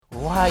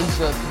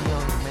Rise up,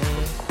 young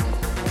man.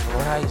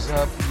 Rise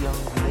up,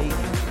 young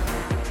lady.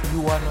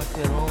 You are not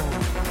alone.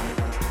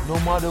 No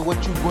matter what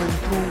you're going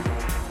through,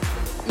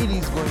 it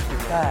is going to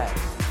pass.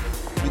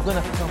 You're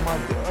gonna come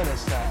out the other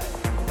side.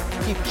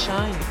 Keep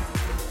shining.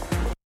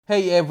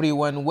 Hey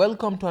everyone,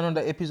 welcome to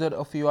another episode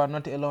of You Are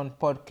Not Alone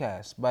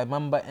podcast by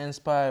Mamba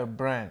Inspire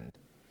Brand.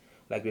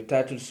 Like the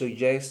title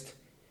suggests,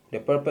 the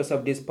purpose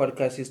of this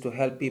podcast is to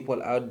help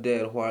people out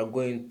there who are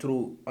going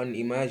through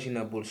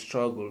unimaginable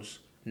struggles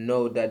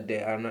know that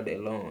they are not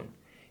alone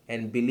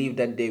and believe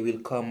that they will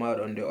come out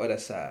on the other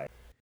side.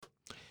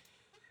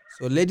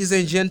 So, ladies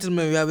and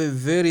gentlemen, we have a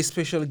very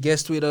special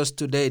guest with us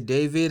today,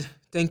 David.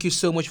 Thank you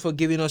so much for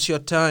giving us your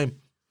time.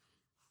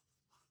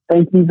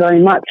 Thank you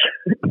very much.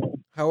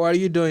 How are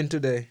you doing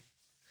today?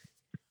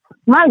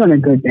 I'm having a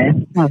good day.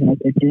 I'm having a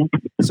good day.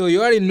 So,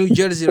 you are in New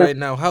Jersey right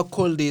now. How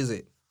cold is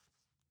it?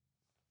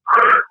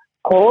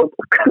 Cold,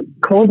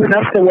 cold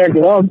enough to wear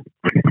gloves.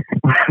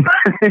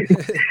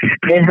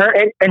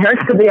 It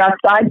hurts to be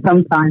outside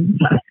sometimes.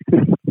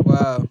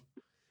 Wow,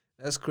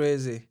 that's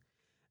crazy.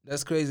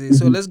 That's crazy.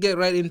 So, let's get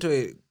right into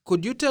it.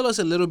 Could you tell us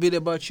a little bit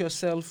about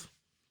yourself?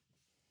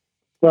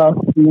 Well,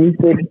 my name's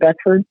David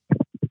Beckford.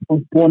 I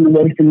was born and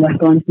raised in West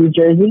Orange, New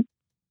Jersey.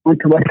 Went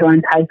to West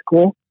Orange High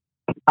School.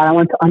 I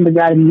went to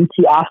undergrad in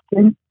UT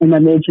Austin, and my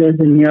major is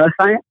in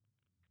neuroscience.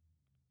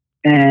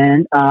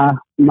 And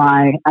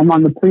I'm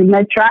on the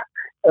pre-med track.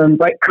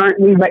 Right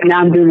now,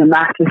 I'm doing a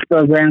master's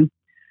program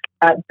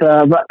at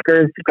the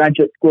Rutgers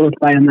Graduate School of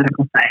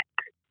Biomedical Science.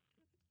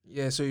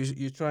 Yeah, so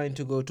you're trying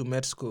to go to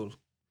med school.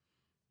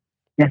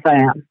 Yes, I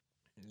am.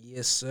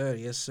 Yes, sir.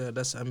 Yes, sir.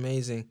 That's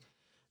amazing.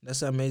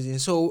 That's amazing.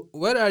 So,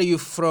 where are you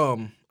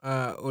from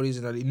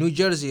originally? New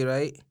Jersey,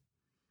 right?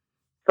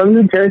 From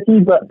New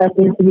Jersey, but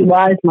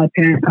ethnicity-wise, my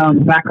parents'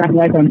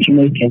 background-wise, I'm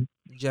Jamaican.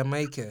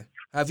 Jamaica.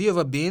 Have you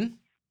ever been?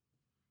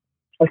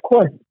 Of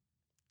course.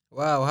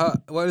 Wow.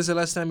 When was the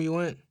last time you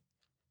went?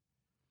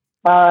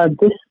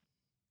 This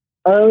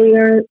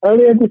earlier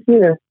this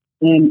year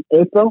in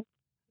April.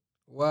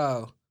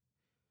 Wow.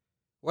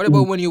 What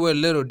about when you were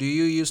little? Do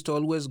you used to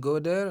always go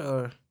there,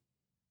 or?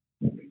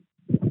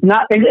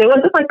 Not. It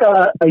wasn't like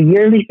a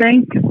yearly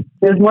thing.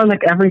 It was more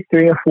like every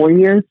 3 or 4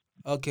 years.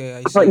 Okay,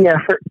 I But see. yeah,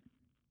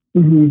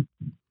 mhm.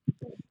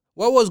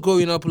 What was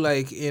growing up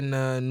like in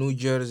New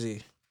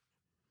Jersey?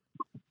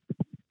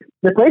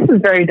 The place is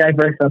very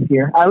diverse up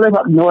here. I live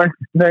up north,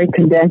 very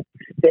condensed.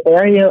 The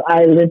area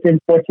I lived in,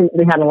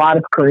 fortunately, had a lot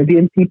of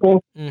Caribbean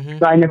people, Mm-hmm.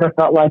 so I never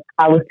felt like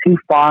I was too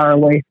far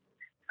away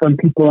from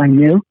people I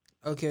knew.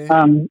 Okay.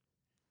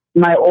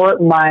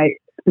 My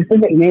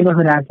specific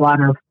neighborhood has a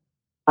lot of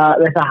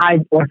there's a high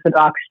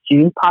Orthodox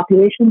Jew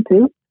population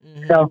too.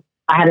 Mm-hmm. So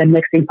I had a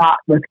mixing pot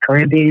with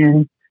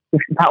Caribbean,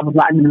 mixing pot with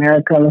Latin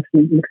America,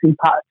 mixing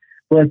pot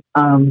with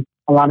a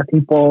lot of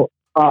people,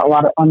 a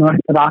lot of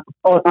unorthodox,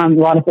 a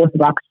lot of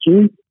Orthodox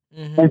Jews.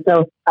 Mm-hmm. And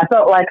so I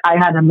felt like I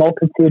had a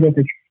multitude of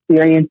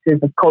experiences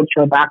of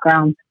cultural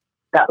backgrounds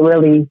that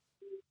really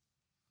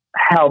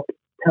helped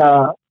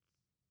to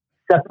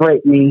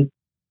separate me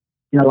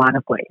in a lot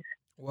of ways.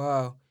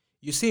 Wow.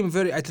 You seem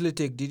very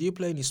athletic. Did you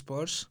play any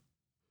sports?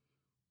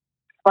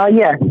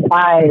 Yes,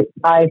 I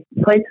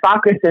played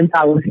soccer since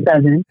I was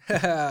 7, I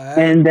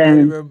and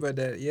then remember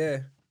that. Yeah.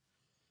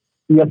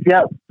 yep,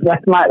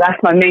 that's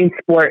my main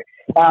sport.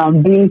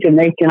 Being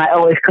Jamaican, I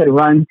always could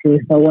run too.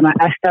 So when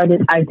I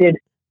started, I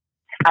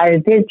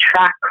did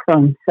track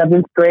from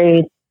 7th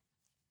grade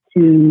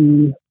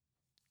to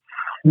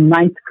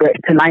ninth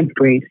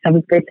grade,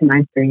 7th grade to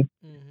ninth grade,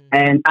 Mm-hmm.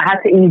 and I had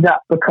to ease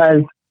up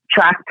because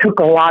track took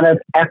a lot of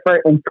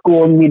effort and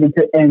school needed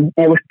to, and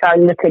it was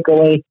starting to take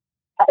away.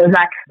 It was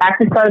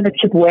actually started to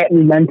chip away at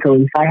me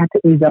mentally, so I had to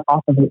ease up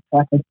off of it so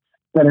I could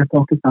better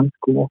focus on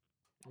school.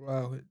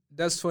 Wow,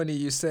 that's funny.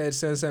 You said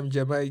since I'm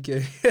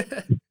Jamaican.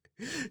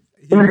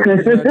 You're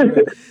not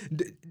well.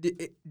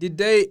 Did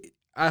they?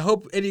 I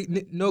hope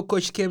no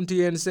coach came to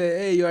you and said,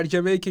 "Hey, you are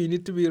Jamaican. You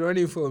need to be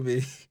running for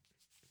me."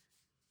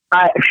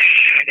 I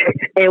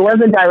It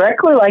wasn't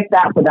directly like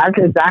that, but that's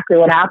exactly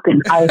what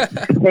happened.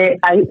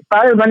 I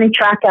started running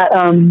track at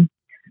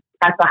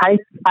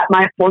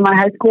my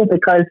high school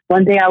because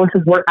one day I was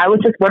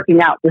just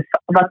working out. The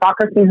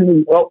soccer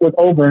season was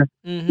over,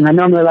 Mm-hmm. and I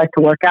normally like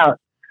to work out,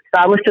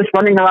 so I was just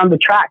running around the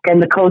track,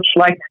 and the coach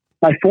liked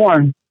my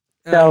form,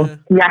 so Uh-huh.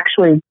 he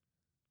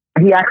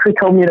actually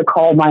told me to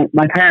call my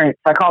parents.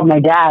 I called my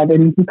dad,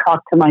 and he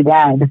talked to my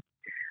dad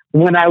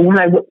while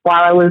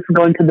I was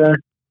going to the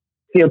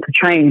field to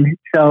train.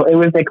 So it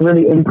was like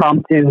really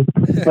impromptu,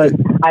 but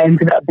I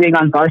ended up being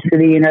on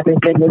varsity and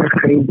everything. It was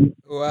crazy.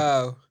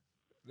 Wow,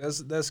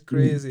 that's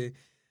crazy.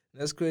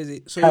 That's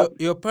crazy. So Uh,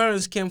 your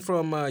parents came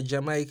from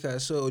Jamaica.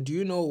 So do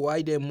you know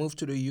why they moved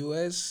to the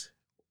U.S.?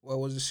 What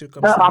was the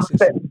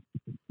circumstances?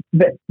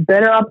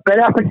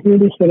 better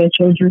opportunities for their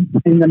children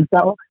and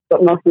themselves, but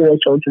mostly their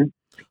children.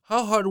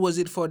 How hard was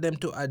it for them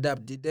to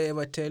adapt? Did they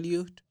ever tell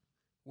you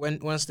when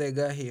once they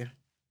got here?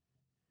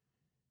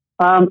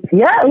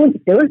 Yeah,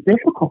 it was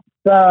difficult.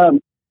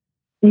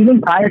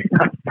 Even prior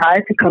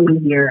to coming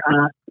here,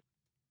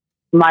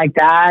 my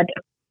dad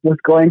was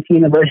going to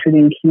university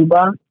in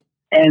Cuba,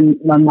 and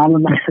my mom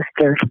and my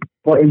sister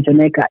were in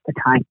Jamaica at the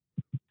time.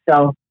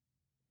 So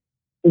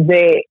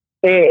they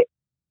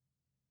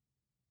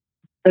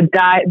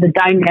the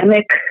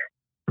dynamic.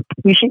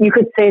 You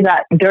could say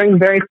that during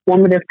very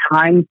formative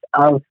times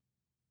of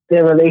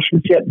their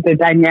relationship, the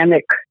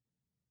dynamic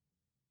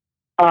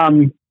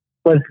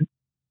was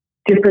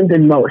different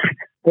than most.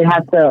 They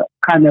had to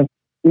kind of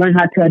learn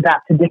how to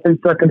adapt to different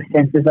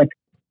circumstances, like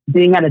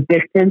being at a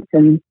distance,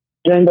 and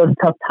during those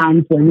tough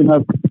times when you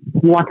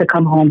want to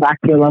come home back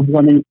to your loved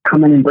one and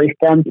come and embrace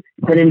them.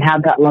 They didn't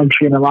have that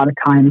luxury a lot of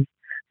times.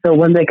 So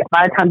by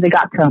the time they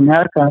got to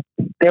America,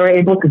 they were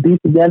able to be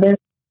together,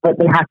 but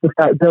they had to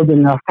start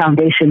building a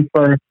foundation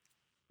for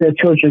their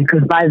children.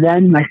 Because by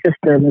then, my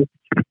sister was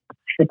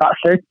about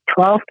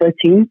 12,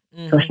 13,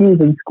 so she was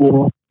in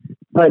school,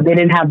 but they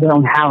didn't have their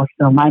own house.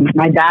 So my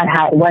dad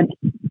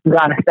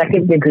got a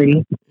second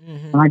degree.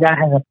 My dad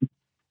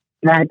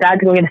had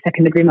to go get a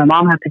second degree. My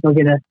mom had to go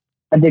get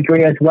a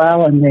degree as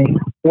well, and they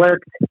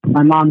worked.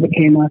 My mom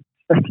became a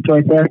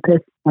respiratory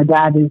therapist. My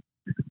dad is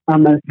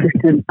an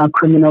assistant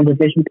criminal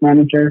division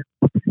manager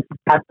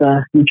at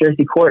the New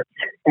Jersey courts,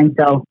 and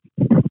so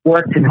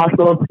worked and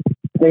hustled.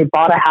 They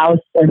bought a house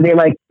and they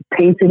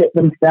painted it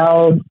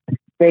themselves.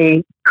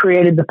 They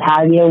created the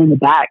patio in the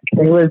back.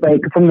 It was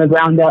from the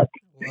ground up.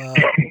 Wow.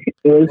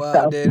 It was Wow,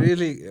 tough. they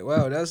really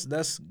wow,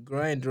 that's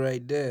grind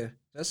right there.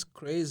 That's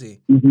crazy.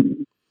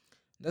 Mhm.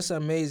 That's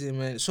amazing,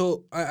 man.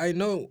 So I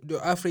know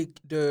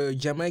the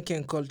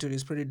Jamaican culture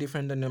is pretty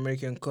different than the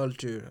American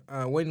culture.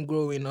 When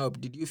growing up,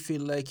 did you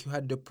feel like you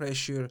had the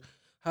pressure?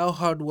 How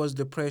hard was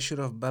the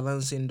pressure of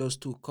balancing those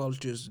two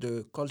cultures,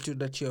 the culture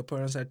that your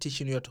parents are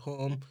teaching you at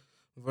home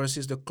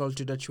versus the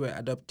culture that you were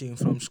adopting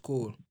from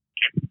school?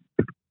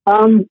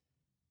 Um,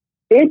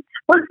 it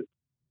was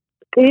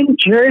in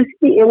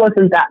Jersey. It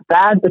wasn't that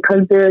bad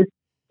because there's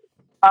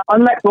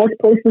unlike most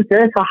places,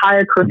 there is a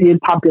higher Caribbean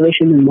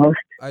population than most.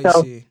 I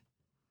So see.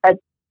 at,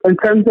 in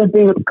terms of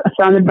being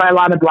surrounded by a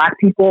lot of black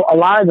people, a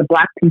lot of the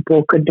black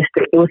people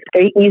it was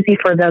easy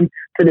for them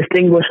to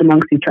distinguish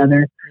amongst each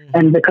other. Mm-hmm.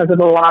 And because of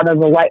a lot of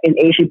the white and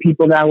Asian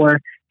people that were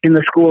in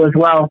the school as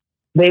well,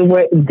 they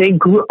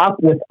grew up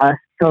with us,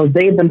 so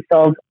they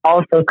themselves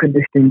also could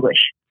distinguish.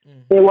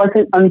 Mm. It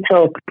wasn't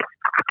until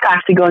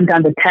actually going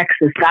down to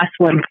Texas that's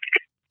when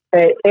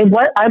it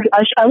was.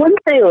 I wouldn't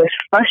say it was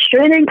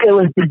frustrating. It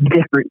was just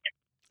different.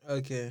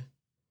 Okay.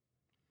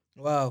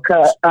 Wow.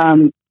 'Cause,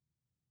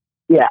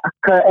 yeah,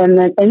 and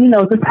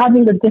just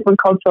having the different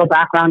cultural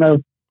background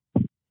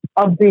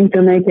of being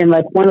Jamaican,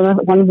 like one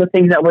of the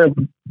things that we're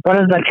one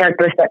of the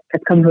characteristics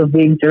that comes with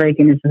being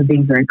Jamaican is just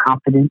being very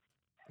confident.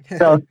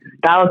 So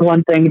that was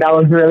one thing that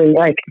was really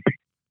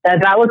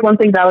that was one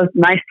thing that was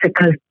nice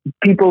because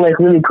people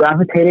really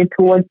gravitated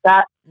towards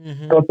that.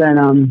 Mm-hmm.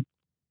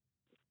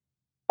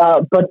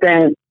 But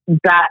then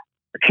that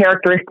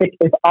characteristic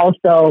is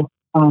also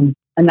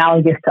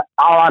analogous to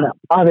a lot of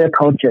other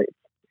cultures.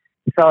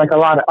 So a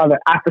lot of other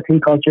African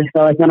cultures.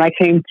 So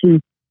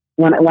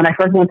when when I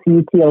first went to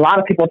UT, a lot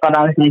of people thought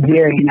I was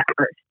Nigerian at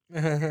first,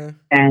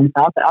 and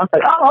so I was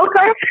like, oh,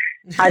 okay.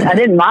 I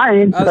didn't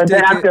mind, I'll but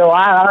then take it. after a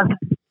while,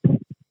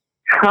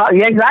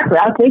 yeah, exactly,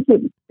 I'll take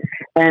it.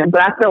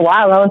 But after a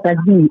while, I was like,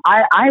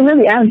 I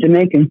really am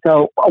Jamaican.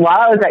 So while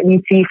I was at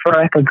UT for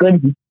a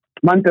good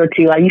month or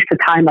two, I used to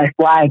tie my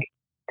flag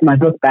to my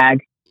book bag,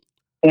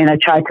 and I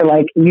tried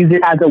to use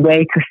it as a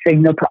way to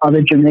signal to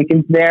other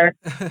Jamaicans there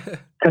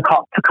to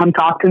come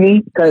talk to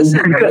me That's because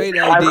a great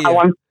I idea.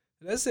 want.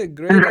 That's a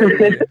great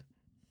idea.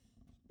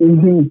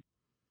 hmm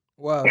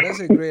Wow, that's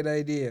a great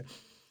idea.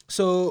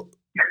 So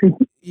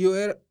you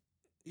were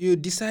you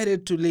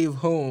decided to leave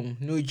home,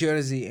 New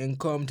Jersey, and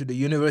come to the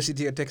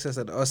University of Texas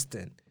at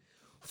Austin.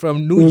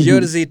 From New hmm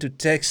Jersey to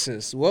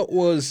Texas, what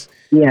was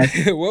Yes.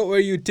 what were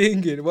you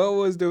thinking? What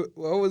was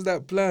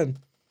that plan?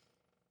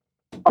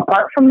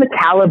 Apart from the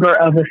caliber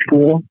of the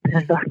school,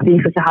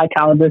 being such a high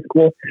caliber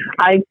school,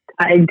 I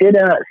I did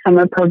a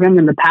summer program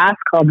in the past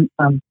called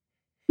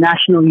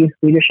National Youth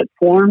Leadership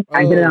Forum.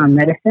 I did it Oh, on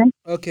medicine,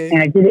 okay.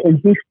 and I did it in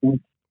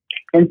Houston.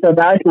 And so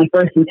that was my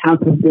first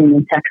encounter with being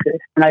in Texas.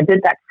 And I did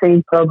that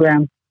same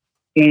program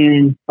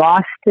in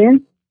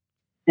Boston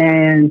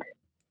and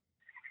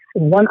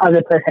one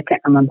other place I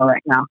can't remember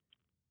right now.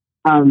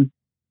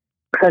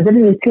 Because I did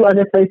it in two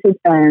other places,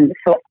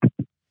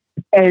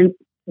 and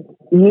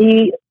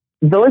me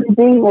those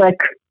being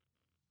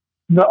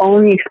the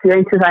only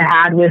experiences I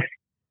had with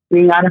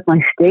being out of my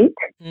state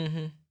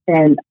Mm-hmm.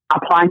 and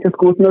applying to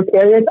schools in those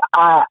areas,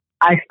 I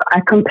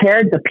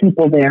compared the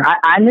people there.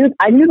 I knew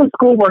the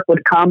schoolwork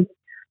would come.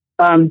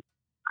 Um,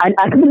 I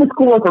could do the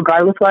schoolwork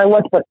regardless where I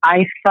was, but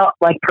I felt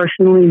like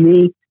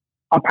personally,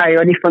 a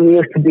priority for me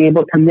was to be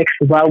able to mix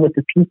well with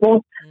the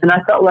people, and I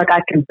Mm-hmm. felt like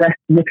I could best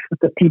mix with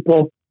the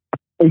people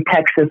in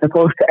Texas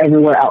opposed to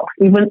everywhere else.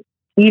 Even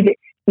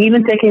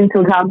even taking into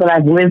account that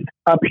I've lived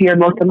up here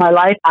most of my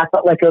life, I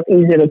felt like it was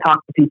easier to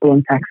talk to people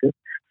in Texas.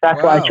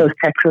 That's why I chose Wow.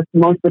 Texas,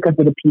 most because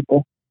of the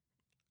people.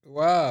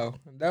 Wow,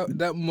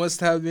 that must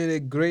have been a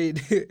great.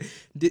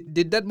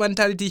 Did that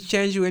mentality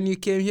change when you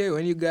came here?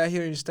 When you got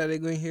here and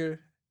started going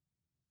here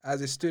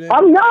as a student?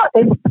 No,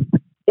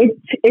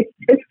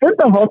 it's good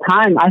the whole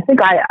time. I think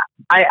I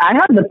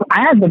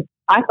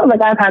felt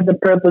like I've had the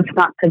privilege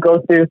not to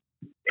go through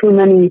too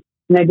many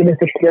negative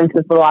experiences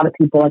with a lot of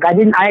people. Like I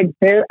didn't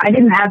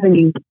have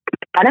any,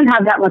 I didn't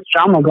have that much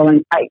drama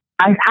going.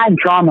 I've had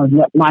drama,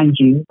 mind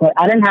you, but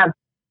I didn't have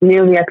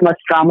nearly as much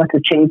drama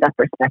to change that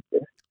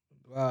perspective.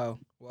 Wow,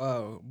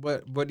 wow.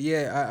 But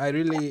yeah, I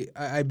really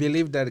I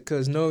believe that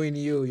because knowing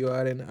you, you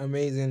are an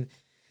amazing.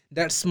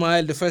 That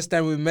smile the first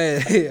time we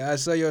met, I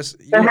saw you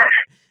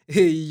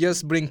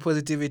just bring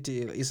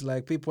positivity. It's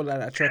like people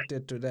are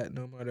attracted to that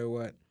no matter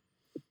what.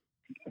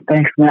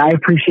 Thanks, man. I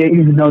appreciate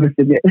you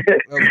noticing it.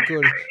 Of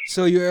course.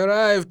 So you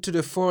arrived to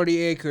the 40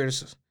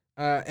 acres,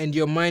 and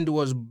your mind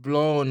was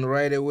blown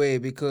right away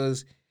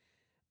because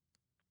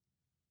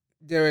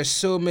there are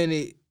so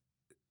many.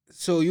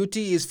 So UT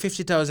is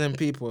 50,000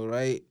 people,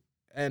 right?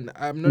 And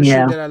I'm not sure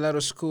Yeah. there are a lot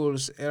of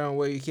schools around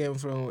where you came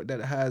from that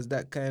has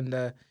that kind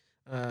of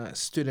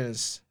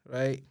students,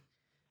 right?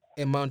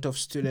 Amount of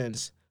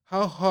students.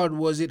 How hard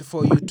was it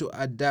for you to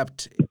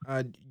adapt?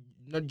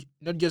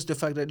 Not just the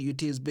fact that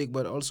UT is big,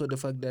 but also the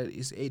fact that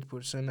it's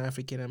 8%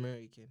 African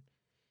American.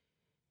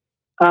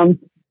 Um.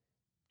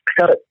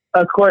 So,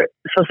 of course,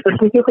 so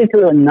specifically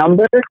to the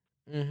numbers,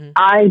 Mhm.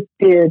 I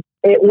did.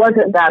 It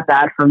wasn't that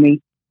bad for me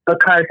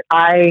because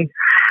I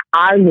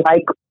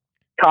like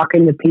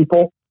talking to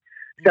people.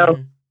 So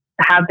Mhm.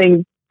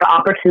 having the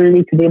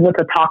opportunity to be able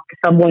to talk to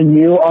someone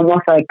new,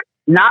 almost like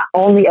not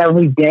only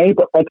every day,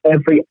 but like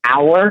every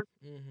hour,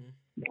 Mhm.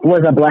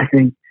 was a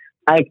blessing.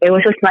 Like it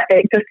was just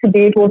just to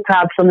be able to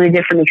have so many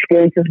different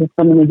experiences with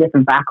so many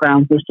different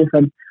backgrounds was just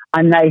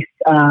a nice.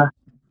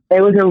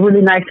 It was a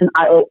really nice and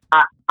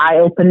eye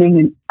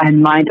opening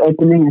and mind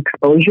opening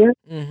exposure.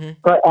 Mhm.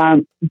 But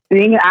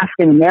being an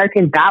African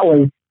American, that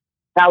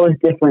was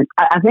different.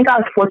 I think I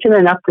was fortunate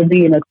enough to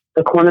be in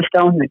the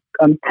Cornerstone,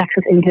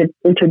 Texas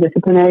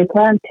Interdisciplinary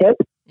Plan (TIP).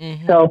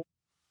 Mhm. So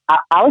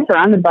I was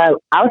surrounded by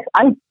I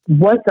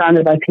was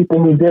surrounded by people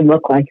who did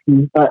look like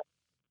me, but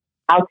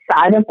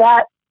outside of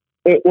that,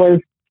 it was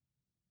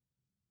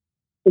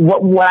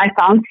what I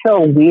found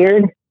so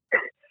weird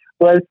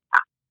was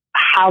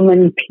how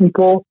many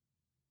people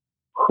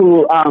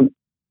who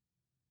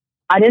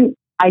I didn't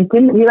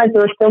realize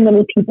there were so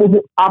many people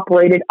who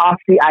operated off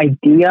the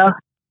idea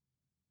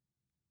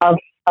of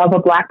a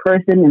black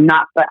person and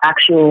not the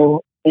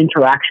actual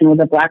interaction with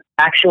a black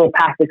actual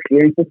past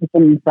experiences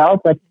within themselves.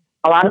 Like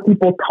a lot of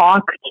people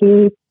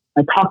to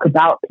and talk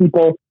about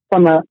people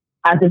from a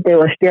as if they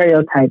were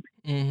stereotypes,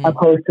 Mhm.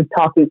 opposed to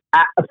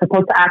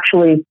opposed to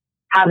actually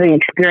having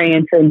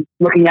experience and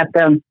looking at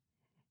them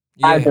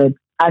as Yeah.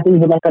 as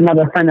even like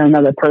another friend or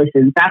another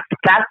person. That's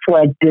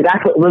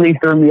what really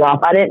threw me off.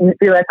 I didn't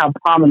realize how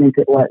prominent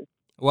it was.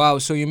 Wow.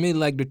 So you mean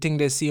like the thing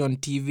they see on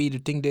TV, the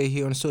thing they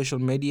hear on social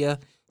media,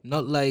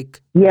 not like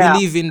Yeah,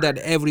 believing that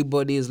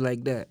everybody is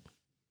like that.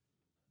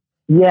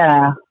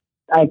 yeah.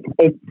 Like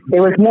it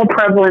was more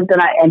prevalent than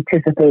I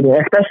anticipated,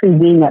 especially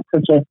being at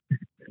such a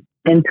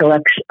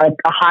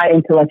high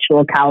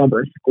intellectual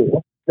caliber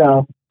school.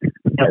 So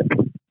but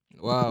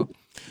Wow.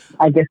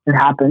 I guess it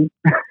happened.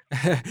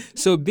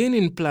 So being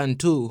in Plan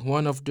 2,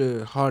 one of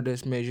the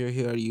hardest measure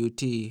here at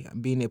UT,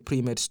 being a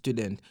pre-med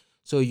student,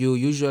 so you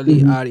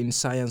usually Hmm. are in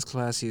science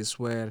classes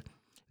where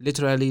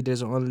literally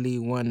there's only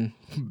one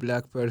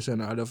black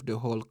person out of the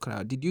whole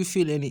crowd. Did you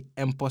feel any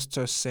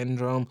imposter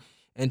syndrome,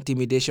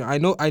 intimidation? I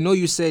know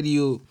you said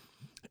you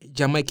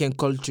Jamaican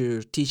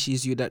culture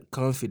teaches you that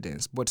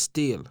confidence, but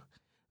still,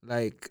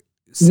 like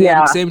same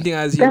Yeah, same thing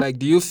as you. def- Like,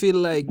 do you feel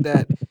like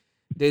that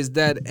there's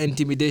that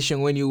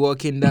intimidation when you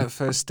walk in that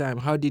first time?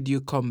 How did you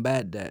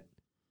combat that?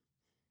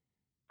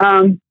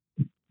 um,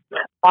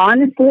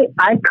 honestly,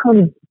 I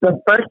come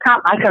the first time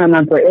I can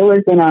remember. It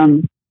was in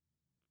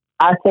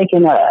I was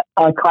taking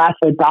a class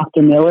with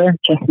Dr. Miller,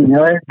 Jesse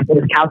Miller. It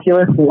was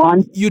calculus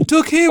one, You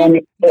took him?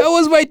 and That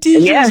was my yes,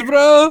 teachers,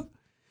 bro.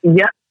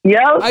 yep,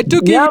 yep, I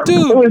took him yep. It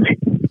too. was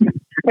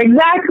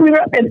exactly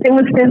it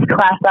was his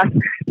class.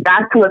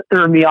 That's what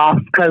threw me off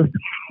because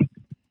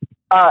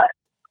uh,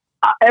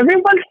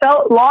 everyone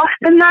felt lost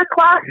in that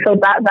class, so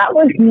that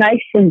was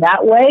nice in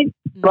that way.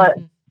 But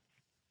Hmm.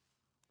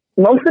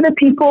 most of the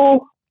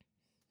people,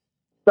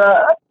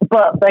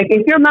 but like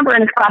if you remember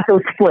in his class, it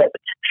was flipped.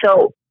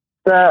 So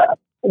there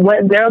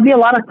will be a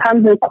lot of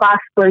times in class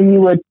where you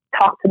would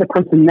talk to the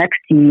person next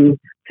to you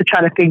to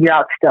try to figure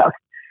out stuff.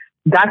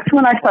 That's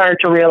when I started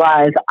to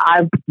realize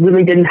I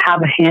really didn't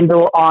have a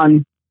handle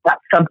on that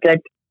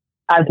subject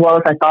as well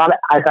as I thought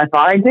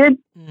I did,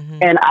 Hmm.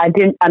 and I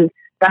didn't. And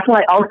that's when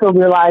I also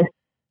realized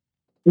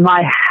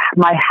my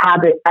my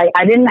habit.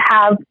 I didn't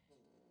have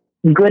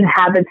good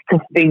habits to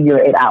figure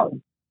it out.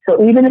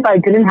 So even if I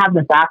didn't have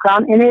the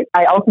background in it,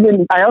 I also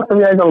didn't. I also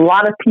realized a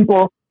lot of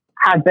people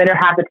have better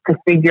habits to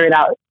figure it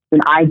out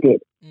than I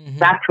did. Hmm.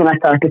 That's when I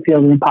started to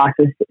feel the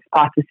imposter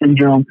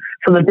syndrome.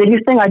 So the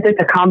biggest thing I did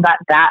to combat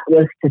that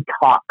was to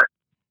talk.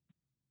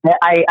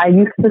 I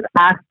used to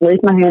just raise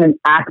my hand and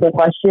ask a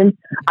question.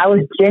 I was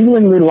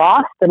genuinely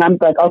lost, and I'm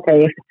like,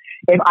 okay,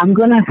 if I'm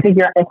gonna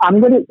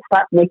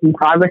start making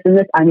progress in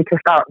this, I need to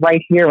start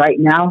right here, right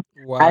now.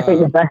 I think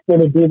the Wow. best way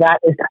to do that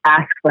is to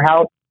ask for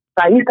help.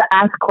 So I used to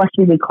ask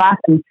questions in class,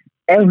 and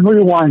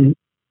everyone,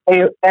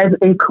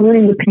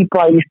 including the people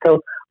I used to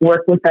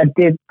work with that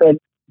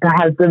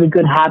has really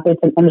good habits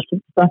and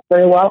understood stuff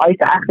very well. I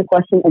used to ask a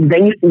question, and they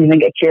used to even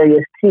get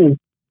curious too.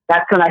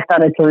 That's when I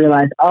started to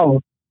realize,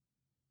 oh,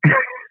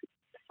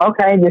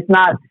 okay, it's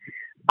not.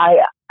 I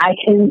I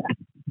can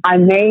I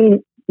may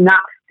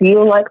not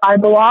feel like I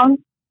belong,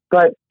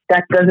 but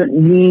that doesn't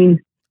mean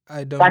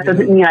I don't that doesn't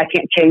belong. mean I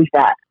can't change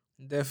that.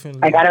 Like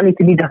Definitely. I don't need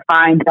to be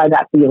defined by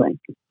that feeling.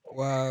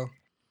 Wow.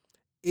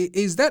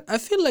 Is that, I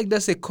feel like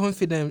that's a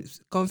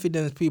confidence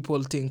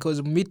people thing,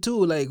 because me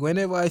too, like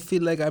whenever I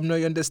feel like I'm not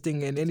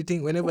understanding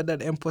anything, whenever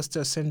that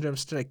imposter syndrome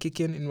start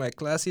kicking in my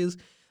classes,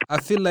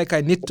 I feel like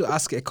I need to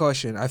ask a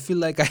question. I feel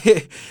like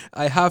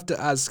I have to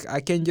ask.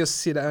 I can't just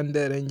sit down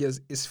there and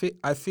just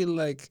I feel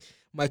like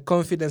my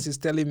confidence is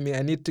telling me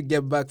I need to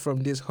get back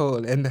from this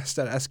hole and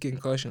start asking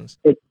questions.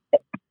 It,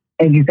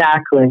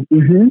 exactly.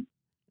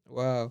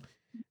 Wow,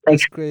 Like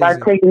that's crazy.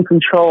 start taking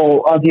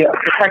control of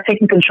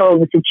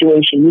the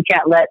situation. You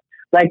can't let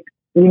like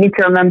you need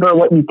to remember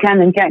what you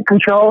can and can't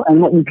control,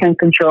 and what you can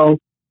control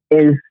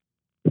is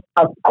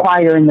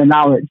acquiring the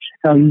knowledge.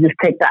 So you just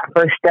take that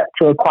first step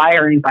to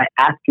acquiring by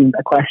asking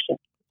the question.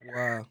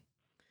 Wow.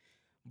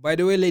 By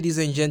the way, ladies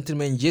and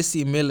gentlemen,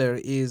 Jesse Miller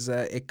is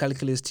a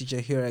calculus teacher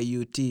here at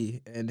UT,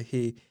 and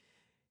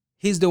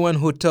he's the one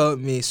who taught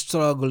me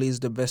struggle is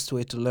the best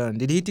way to learn.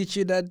 Did he teach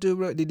you that too,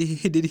 bro? Did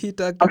he did he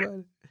talk Of,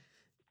 about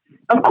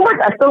of course,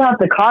 I still have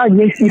the card.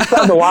 You still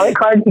have the it? wallet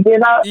card you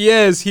gave out.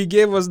 Yes, he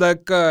gave us that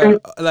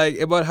like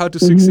about how to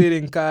Mm-hmm. succeed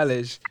in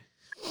college.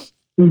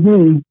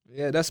 Mm-hmm.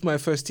 Yeah, that's my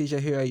first teacher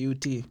here at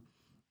UT.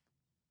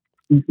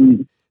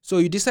 Mm-hmm. So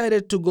you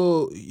decided to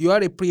go. You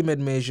are a pre-med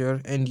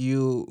major, and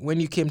when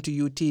you came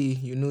to UT,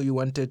 you knew you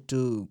wanted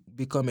to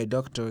become a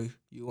doctor.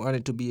 You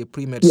wanted to be a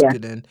pre-med Yeah.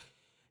 student.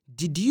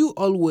 Did you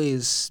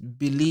always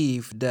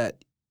believe that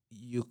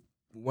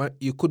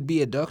you could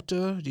be a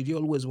doctor? Did you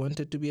always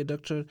wanted to be a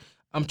doctor?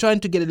 I'm trying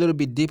to get a little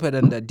bit deeper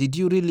than that. Did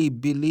you really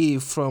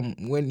believe from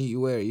when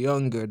you were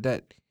younger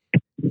that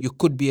you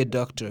could be a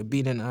doctor,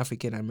 being an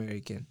African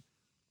American?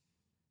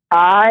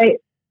 I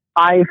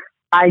I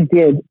I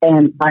did,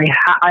 and I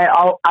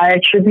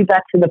attribute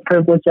that to the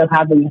privilege of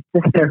having a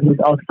sister who's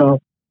also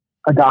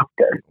a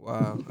doctor.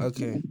 Wow.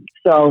 Okay.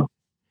 So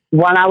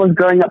when I was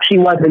growing up, she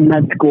was in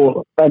med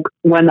school. Like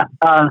when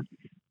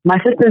my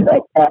sister's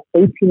like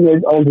 18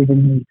 years older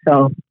than me,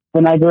 so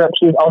when I grew up,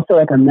 she was also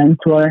like a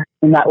mentor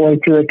in that way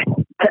too. Like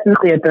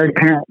technically a third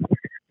parent.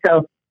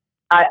 So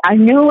I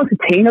knew it was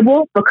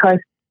attainable because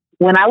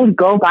when I would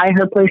go by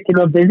her place to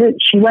go visit,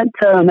 she went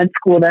to med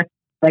school that's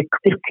like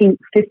 15,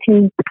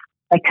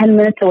 like 10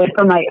 minutes away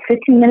from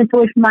 15 minutes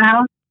away from my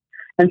house.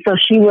 And so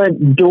she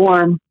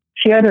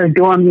had her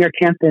dorm near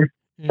campus.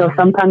 So Mm-hmm.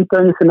 sometimes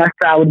during the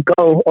semester, I would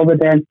go over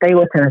there and stay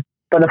with her.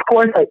 But of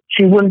course, like,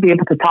 she wouldn't be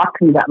able to talk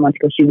to me that much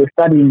because she was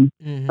studying.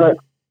 Mm-hmm. But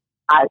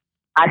I,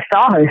 I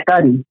saw her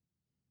study.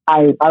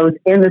 I was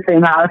in the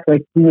same house.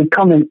 Like we would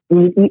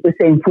eat the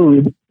same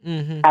food.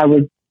 Mm-hmm. I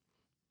would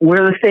we're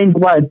the same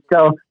blood.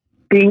 So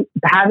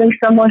having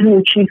someone who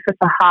achieved such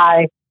a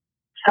high,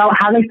 so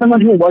having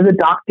someone who was a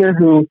doctor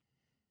who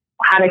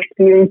had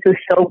experiences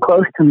so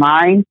close to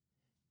mine,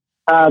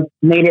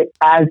 made it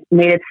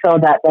so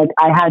that like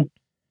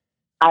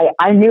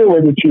I knew it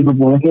was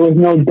achievable. Like, there was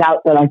no doubt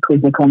that I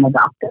could become a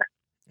doctor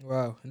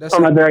Wow.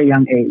 from a very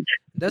young age.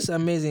 That's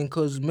amazing,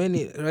 because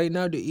many right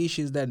now the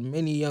issue is that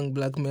many young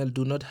black male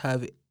do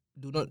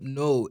not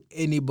know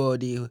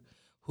anybody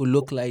who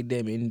look like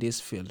them in this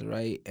field,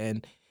 right?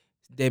 And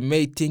they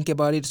may think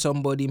about it,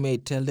 somebody may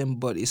tell them,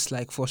 but it's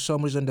like for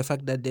some reason the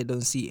fact that they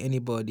don't see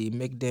anybody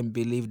make them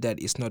believe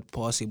that it's not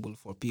possible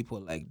for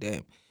people like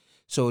them.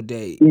 So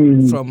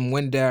Mm, from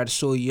when they are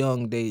so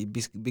young, they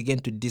begin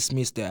to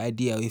dismiss the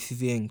idea of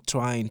even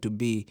trying to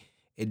be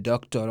a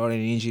doctor or an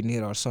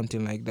engineer or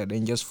something like that,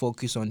 and just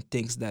focus on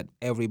things that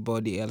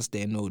everybody else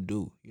they know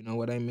do. You know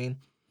what I mean?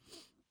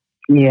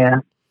 yeah.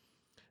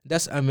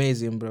 That's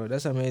amazing, bro.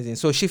 That's amazing.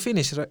 So she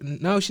finished. Right?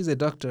 Now she's a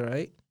doctor,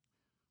 right?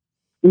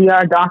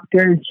 ER doctor,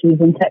 and she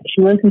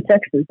lives in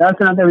Texas. That's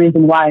another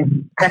reason why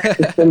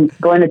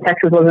going to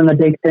Texas wasn't a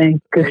big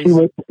thing Oh, because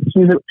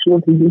she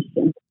was in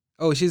Houston.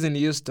 oh, she's in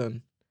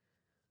Houston.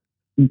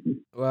 Mhm.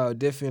 Wow,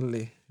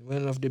 definitely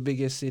one of the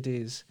biggest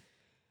cities.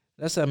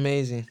 That's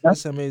amazing.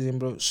 That's That's amazing,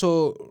 bro.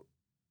 So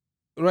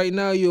right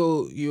now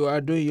you are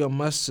doing your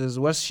masters.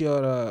 What's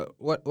your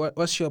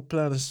what's your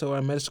plans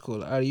toward med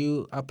school? Are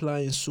you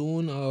applying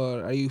soon,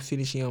 or are you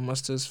finishing your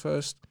masters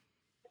first?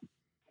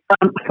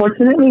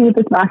 Fortunately with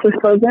this master's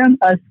program,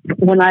 as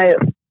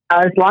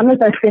long as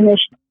I finish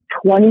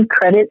 20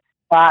 credits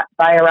by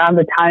around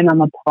the time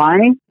I'm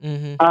applying,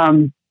 Mm-hmm.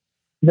 um,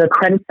 the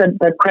credits in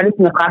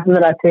the classes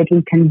that I've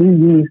taken can be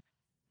used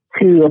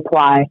to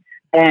apply.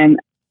 And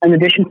in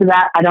addition to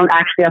that, I don't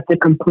actually have to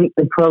complete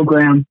the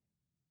program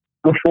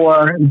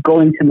before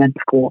going to med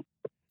school.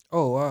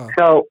 Oh wow.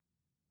 So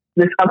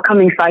this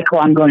upcoming cycle,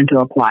 I'm going to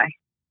apply.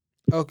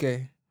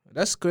 Okay.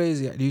 That's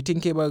crazy. Do you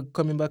think about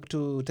coming back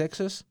to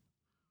Texas?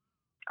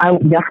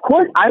 Yeah, of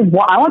course, I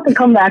want to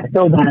come back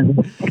so badly,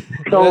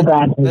 so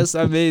badly. That's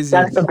amazing.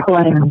 That's the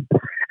plan.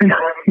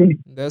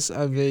 That's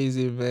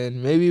amazing,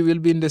 man. Maybe we'll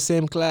be in the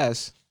same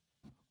class.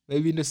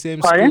 Maybe in the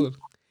same Pardon? school.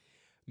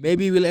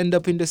 Maybe we'll end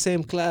up in the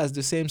same class,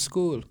 the same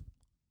school.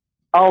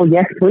 Oh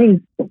yes, please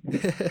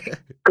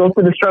go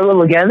through the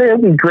struggle together.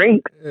 It'd be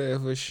great. Yeah,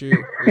 for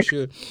sure, for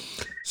sure.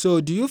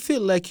 So, do you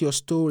feel like your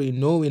story,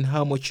 knowing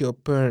how much your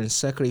parents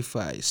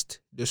sacrificed,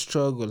 the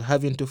struggle,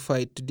 having to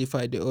fight to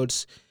defy the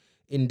odds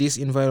in this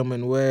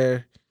environment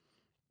where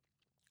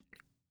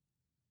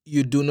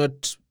you do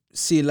not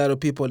see a lot of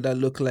people that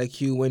look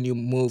like you when you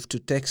move to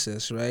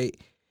Texas, right?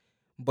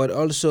 But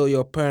also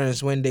your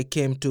parents when they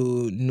came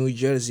to New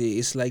Jersey,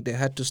 it's like they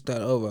had to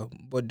start over.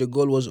 But the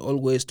goal was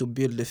always to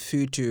build the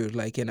future,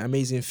 like an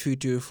amazing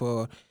future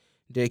for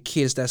their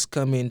kids that's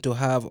coming to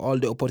have all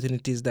the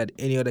opportunities that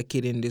any other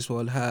kid in this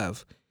world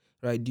have,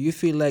 right? Do you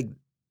feel like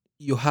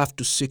you have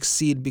to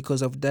succeed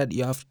because of that?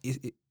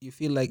 You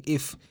feel like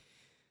if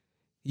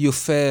you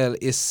fail,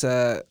 it's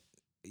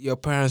your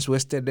parents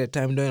wasted their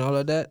time doing all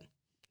of that?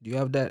 Do you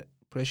have that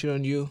pressure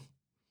on you?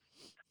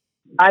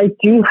 I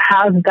do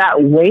have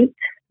that weight,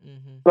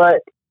 Mm-hmm.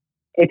 but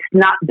it's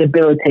not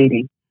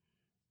debilitating.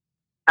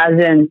 As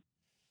in,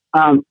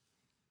 um,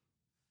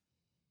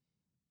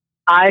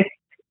 I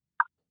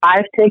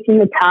I've taken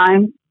the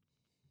time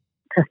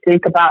to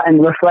think about and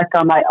reflect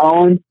on my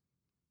own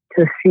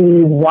to see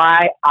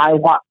why I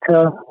want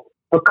to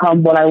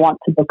become what I want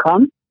to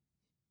become.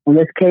 In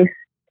this case,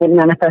 it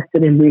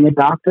manifested in being a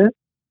doctor.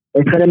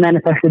 It could have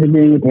manifested in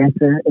being a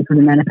dancer. It could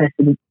have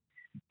manifested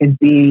in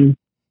being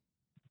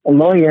a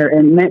lawyer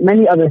and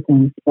many other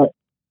things. But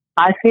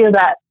I feel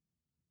that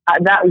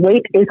that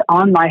weight is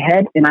on my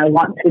head and I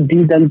want to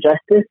do them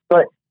justice,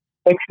 but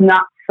it's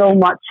not so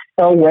much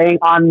so weighing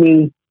on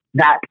me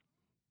that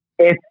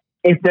if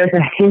if there's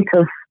a hint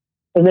of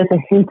if there's a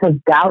hint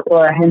of doubt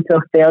or a hint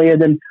of failure,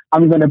 then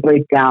I'm going to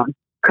break down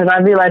because I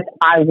realize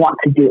I want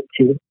to do it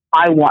too.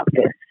 I want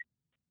this,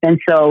 and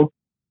so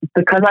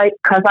because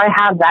I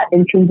have that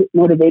intrinsic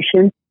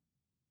motivation,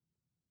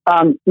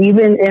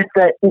 even if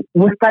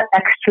with that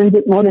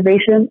extrinsic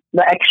motivation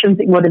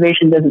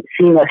doesn't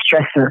seem a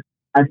stressor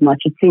as much.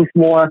 It seems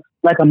more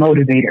like a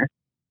motivator.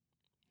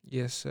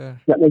 Yes, sir.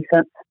 Does that make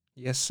sense?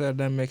 Yes, sir.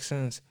 That makes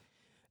sense.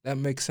 That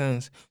makes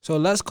sense. So,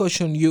 last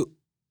question: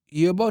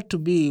 you're about to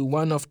be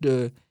one of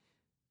the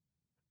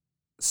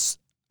s-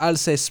 I'll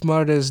say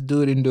smartest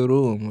dude in the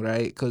room,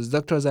 right? Because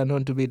doctors are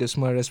known to be the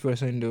smartest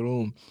person in the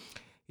room.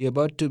 You're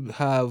about to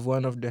have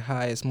one of the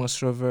highest,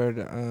 most revered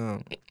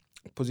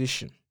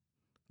position.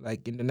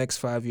 Like in the next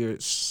 5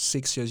 years,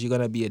 6 years, you're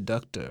gonna be a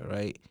doctor,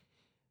 right?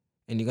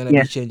 And you're gonna be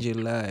Yes,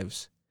 changing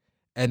lives.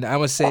 And I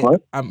must of say,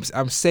 course.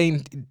 I'm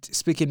saying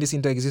speaking this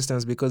into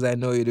existence because I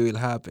know it will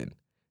happen,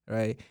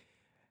 right?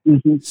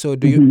 Hmm. So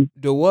Hmm.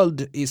 the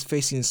world is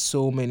facing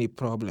so many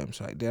problems,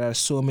 right? There are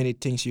so many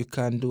things you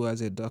can do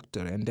as a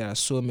doctor, and there are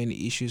so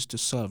many issues to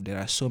solve. There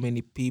are so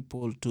many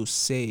people to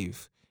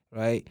save,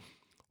 right?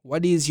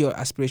 What is your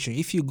aspiration?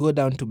 If you go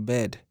down to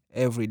bed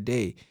every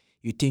day,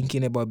 you're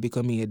thinking about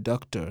becoming a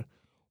doctor.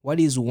 What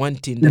is one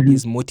thing that Hmm.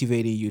 is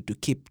motivating you to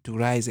keep to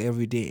rise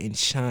every day and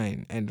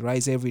shine and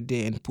rise every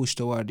day and push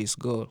toward this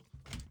goal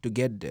to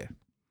get there?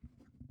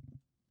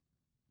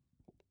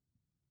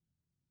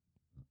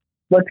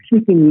 What's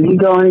keeping me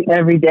going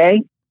every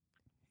day?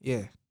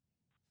 Yeah.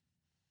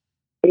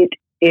 It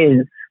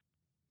is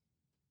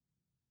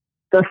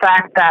the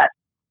fact that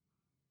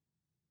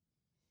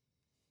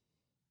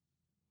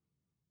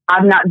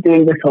I'm not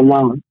doing this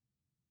alone.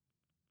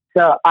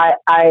 So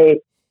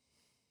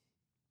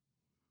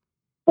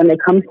when it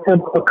comes to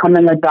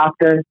becoming a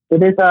doctor,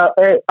 it is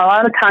a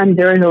lot of times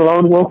there is a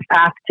lone wolf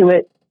path to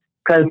it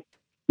because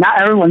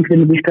not everyone's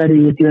going to be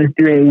studying with you at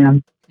 3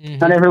 a.m.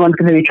 Not Mm-hmm. everyone's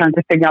going to be trying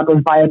to figure out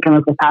those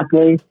biochemical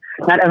pathways.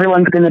 Not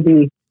everyone's going to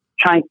be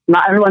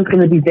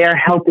there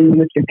helping you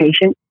with your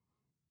patient.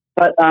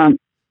 But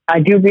I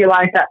do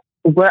realize that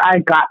where I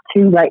got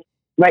to right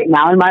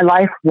now in my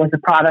life was a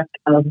product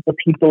of the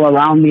people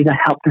around me that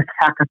helped us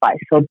sacrifice.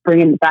 So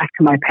bringing it back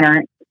to my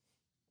parents,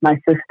 my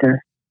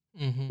sister,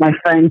 Mm-hmm. my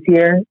friends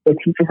here, the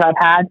teachers I've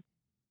had,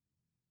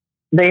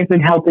 they've been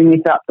helping me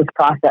throughout this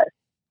process.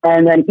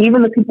 And then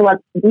even the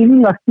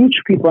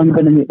future people I'm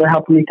going to meet, they're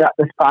helping me throughout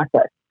this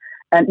process.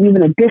 And even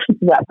in addition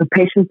to that, the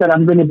patients that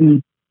I'm going to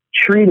be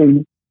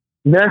treating,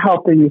 they're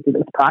helping me through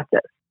this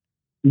process.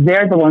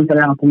 They're the ones that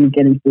are helping me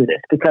getting through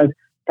this because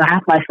to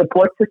have my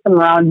support system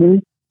around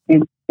me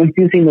and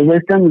infusing the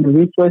wisdom, the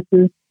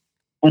resources,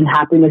 and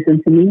happiness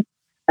into me.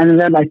 And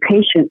then my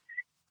patients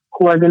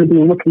who are going to be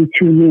looking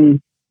to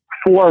me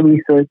for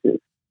resources,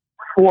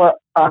 for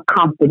a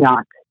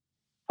confidant,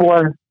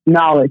 for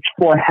knowledge,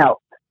 for help.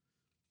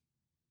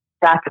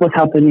 That's what's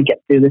helping me get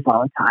through this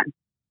all the time.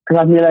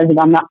 Because I'm realizing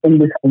I'm not in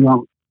this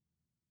alone.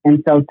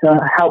 And so to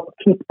help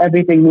keep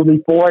everything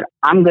moving forward,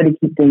 I'm going to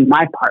keep doing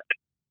my part.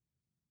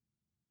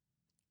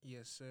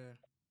 Yes, sir.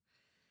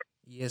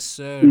 Yes,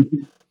 sir.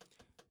 Mhm.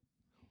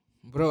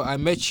 Bro, I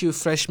met you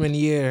freshman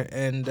year,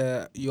 and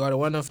you are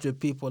one of the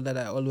people that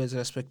I always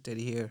respected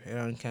here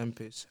around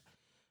campus.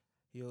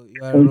 You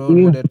are a Thank role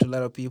you. model to a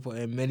lot of people,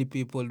 and many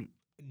people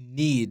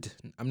need.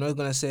 I'm not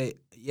gonna say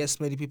yes,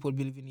 many people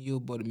believe in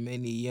you, but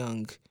many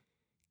young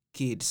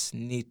kids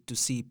need to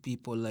see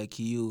people like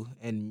you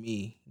and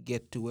me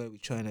get to where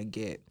we're trying to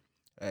get.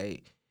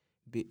 Right?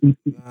 Be,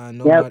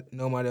 Mhm. Yep.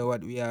 no matter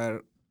what we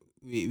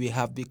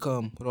have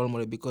become role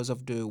model because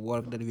of the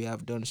work that we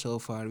have done so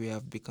far. We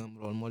have become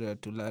role model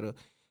to a lot of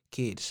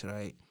kids,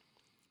 right?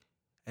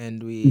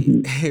 And we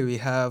Mhm. we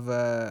have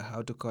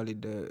how to call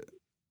it,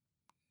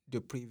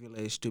 the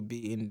privilege to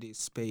be in this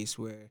space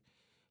where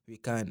we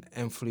can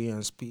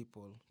influence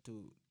people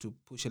to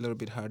push a little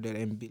bit harder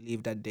and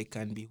believe that they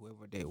can be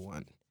whoever they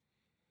want.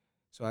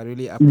 So I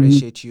really Mhm.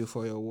 appreciate you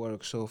for your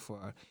work so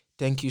far.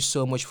 Thank you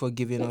so much for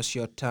giving us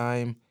your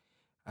time.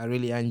 I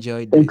really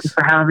enjoyed Thank you this.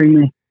 for having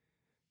me.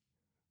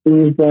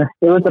 It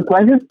was a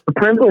pleasure, a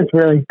privilege,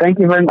 really. Thank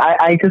you very much.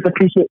 I just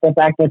appreciate the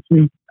fact that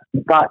you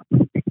thought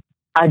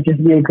I'd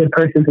just be a good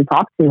person to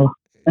talk to.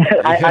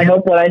 I Yeah.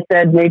 hope what I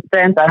said made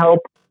sense. I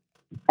hope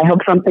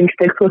something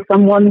sticks with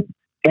someone,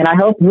 and I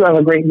hope you have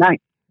a great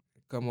night.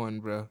 Come on,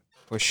 bro.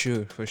 For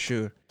sure, for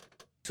sure.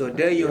 So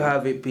there you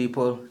have it,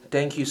 people.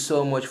 Thank you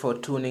so much for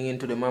tuning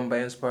into the Mamba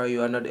Inspire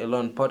You Are Not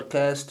Alone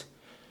podcast.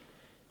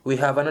 We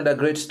have another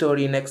great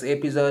story next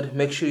episode.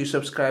 Make sure you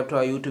subscribe to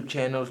our YouTube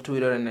channel,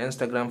 Twitter, and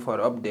Instagram for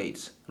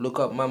updates. Look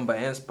up Mamba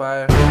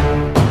Inspire.